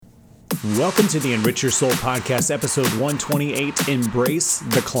Welcome to the Enrich Your Soul Podcast, episode 128, Embrace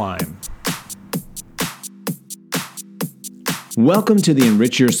the Climb. Welcome to the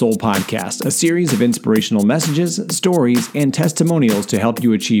Enrich Your Soul Podcast, a series of inspirational messages, stories, and testimonials to help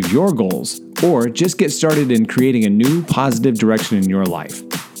you achieve your goals or just get started in creating a new positive direction in your life.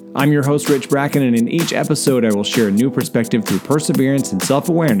 I'm your host, Rich Bracken, and in each episode, I will share a new perspective through perseverance and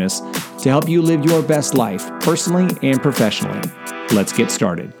self-awareness to help you live your best life, personally and professionally. Let's get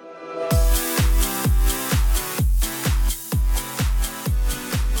started.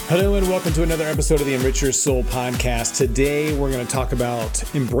 Hello and welcome to another episode of the Enrich Your Soul Podcast. Today we're going to talk about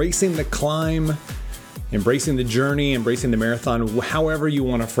embracing the climb, embracing the journey, embracing the marathon, however you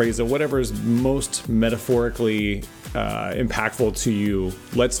want to phrase it, whatever is most metaphorically impactful to you.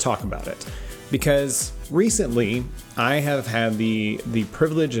 Let's talk about it. Because recently I have had the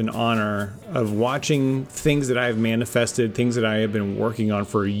privilege and honor of watching things that I have manifested, things that I have been working on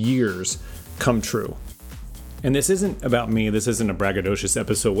for years come true. And this isn't about me. This isn't a braggadocious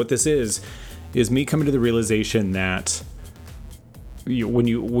episode. What this is me coming to the realization that when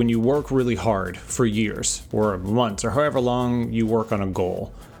you work really hard for years or months or however long you work on a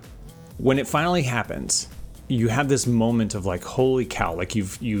goal, when it finally happens, you have this moment of like, holy cow! Like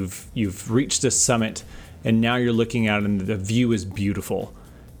you've reached a summit, and now you're looking out, and the view is beautiful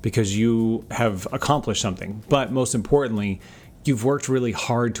because you have accomplished something. But most importantly, you've worked really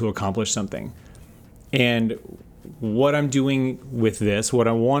hard to accomplish something. And what I'm doing with this, what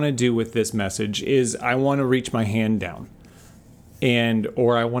I want to do with this message is I want to reach my hand down,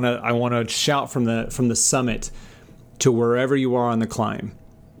 or I want to shout from the summit to wherever you are on the climb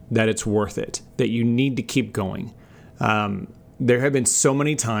that it's worth it, that you need to keep going. There have been so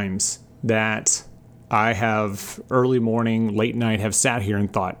many times that I have early morning, late night, have sat here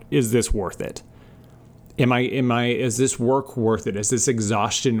and thought, is this worth it? Is this work worth it? Is this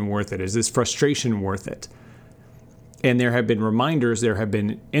exhaustion worth it? Is this frustration worth it? And there have been reminders, there have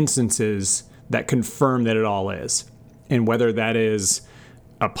been instances that confirm that it all is. And whether that is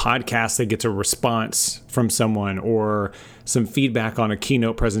a podcast that gets a response from someone, or some feedback on a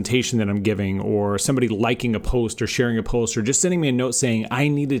keynote presentation that I'm giving, or somebody liking a post or sharing a post, or just sending me a note saying, I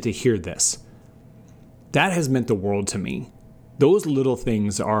needed to hear this. That has meant the world to me. Those little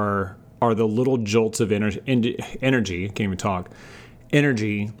things are the little jolts of energy, can't even talk,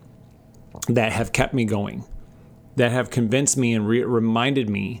 energy that have kept me going, that have convinced me and reminded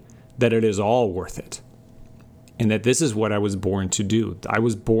me that it is all worth it. And that this is what I was born to do. I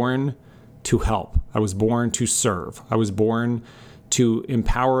was born to help. I was born to serve. I was born to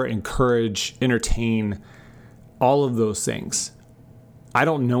empower, encourage, entertain, all of those things. I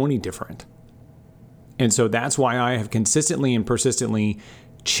don't know any different. And so that's why I have consistently and persistently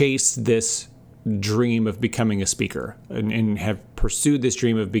chased this dream of becoming a speaker and have pursued this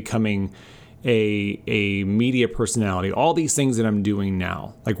dream of becoming a media personality. All these things that I'm doing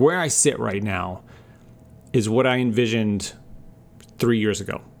now, like where I sit right now, is what I envisioned 3 years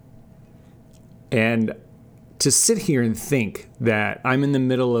ago. And to sit here and think that I'm in the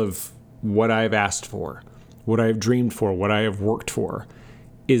middle of what I've asked for, what I've dreamed for, what I have worked for,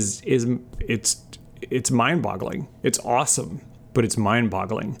 it's mind-boggling. It's awesome, but it's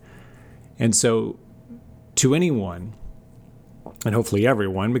mind-boggling. And so to anyone, and hopefully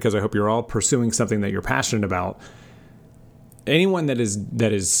everyone, because I hope you're all pursuing something that you're passionate about, anyone that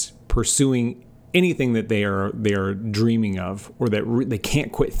is pursuing anything that they are dreaming of, or that they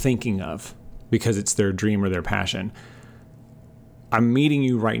can't quit thinking of because it's their dream or their passion, I'm meeting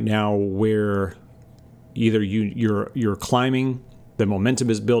you right now where either you're climbing, the momentum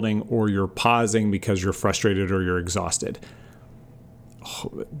is building, or you're pausing because you're frustrated or you're exhausted.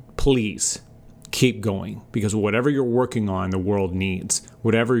 Please keep going, because whatever you're working on, the world needs.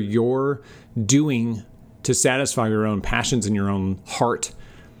 Whatever you're doing to satisfy your own passions in your own heart,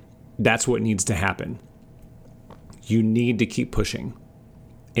 that's what needs to happen. You need to keep pushing.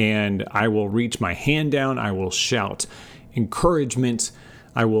 And I will reach my hand down. I will shout encouragement.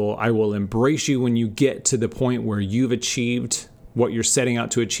 I will embrace you when you get to the point where you've achieved what you're setting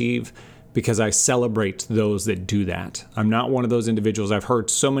out to achieve, because I celebrate those that do that. I'm not one of those individuals. I've heard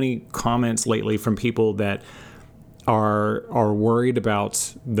so many comments lately from people that are worried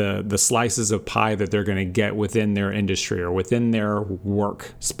about the slices of pie that they're going to get within their industry or within their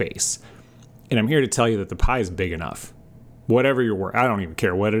work space. And I'm here to tell you that the pie is big enough. Whatever your work, I don't even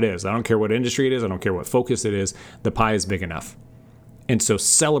care what it is. I don't care what industry it is. I don't care what focus it is. The pie is big enough. And so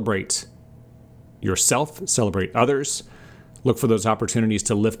celebrate yourself, celebrate others, look for those opportunities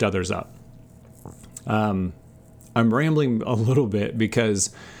to lift others up. I'm rambling a little bit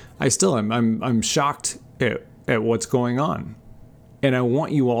because I still am. I'm shocked at what's going on. And I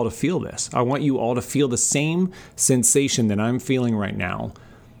want you all to feel this. I want you all to feel the same sensation that I'm feeling right now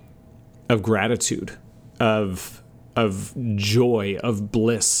of gratitude, of joy, of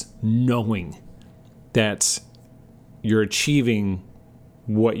bliss, knowing that you're achieving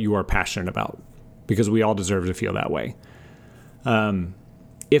what you are passionate about, because we all deserve to feel that way.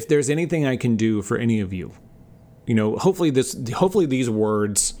 If there's anything I can do for any of you, hopefully these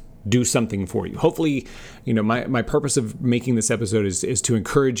words do something for you. Hopefully, my purpose of making this episode is to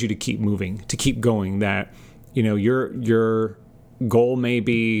encourage you to keep moving, to keep going, that, your goal may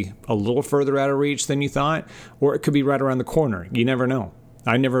be a little further out of reach than you thought, or it could be right around the corner. You never know.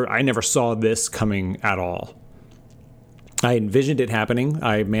 I never saw this coming at all. I envisioned it happening.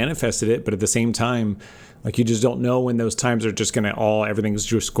 I manifested it, but at the same time, you just don't know when those times are just everything's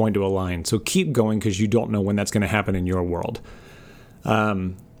just going to align. So keep going, because you don't know when that's going to happen in your world.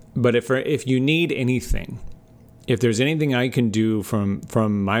 But if you need anything, if there's anything I can do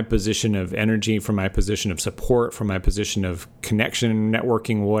from my position of energy, from my position of support, from my position of connection,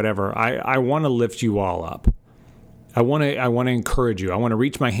 networking, whatever, I want to lift you all up. I want to encourage you. I want to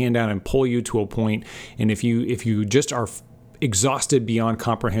reach my hand out and pull you to a point. And if you just are exhausted beyond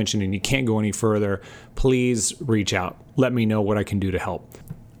comprehension and you can't go any further, please reach out. Let me know what I can do to help.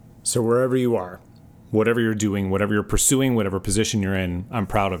 So wherever you are, whatever you're doing, whatever you're pursuing, whatever position you're in, I'm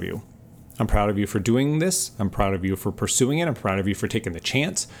proud of you. I'm proud of you for doing this. I'm proud of you for pursuing it. I'm proud of you for taking the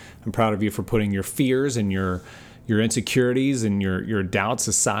chance. I'm proud of you for putting your fears and your insecurities and your doubts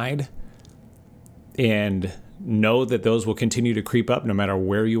aside. And know that those will continue to creep up no matter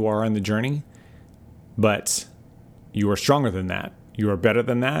where you are on the journey. But you are stronger than that. You are better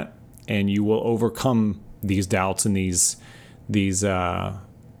than that. And you will overcome these doubts and these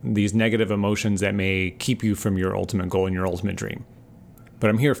negative emotions that may keep you from your ultimate goal and your ultimate dream. But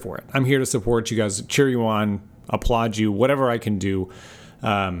I'm here for it. I'm here to support you guys, cheer you on, applaud you, whatever I can do.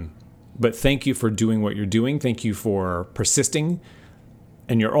 But thank you for doing what you're doing. Thank you for persisting.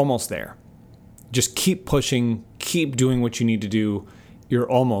 And you're almost there. Just keep pushing, keep doing what you need to do. You're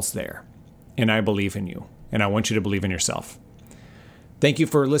almost there. And I believe in you. And I want you to believe in yourself. Thank you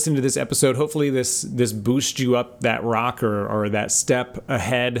for listening to this episode. Hopefully this boosts you up that rock or that step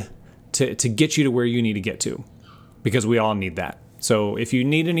ahead to get you to where you need to get to, because we all need that. So if you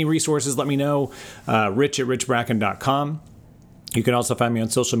need any resources, let me know. Rich@richbracken.com. You can also find me on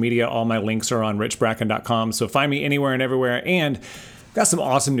social media. All my links are on richbracken.com. So find me anywhere and everywhere. And got some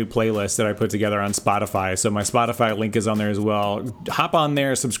awesome new playlists that I put together on Spotify. So my Spotify link is on there as well. Hop on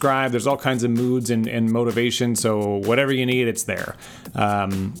there, subscribe. There's all kinds of moods and motivation. So whatever you need, it's there.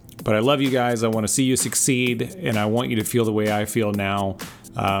 But I love you guys. I want to see you succeed, and I want you to feel the way I feel now.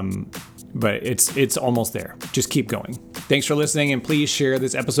 But it's almost there. Just keep going. Thanks for listening, and please share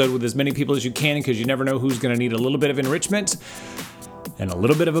this episode with as many people as you can, because you never know who's going to need a little bit of enrichment and a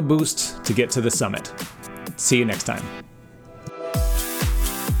little bit of a boost to get to the summit. See you next time.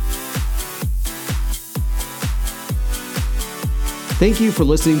 Thank you for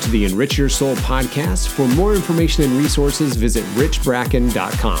listening to the Enrich Your Soul podcast. For more information and resources, visit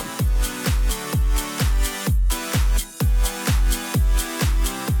richbracken.com.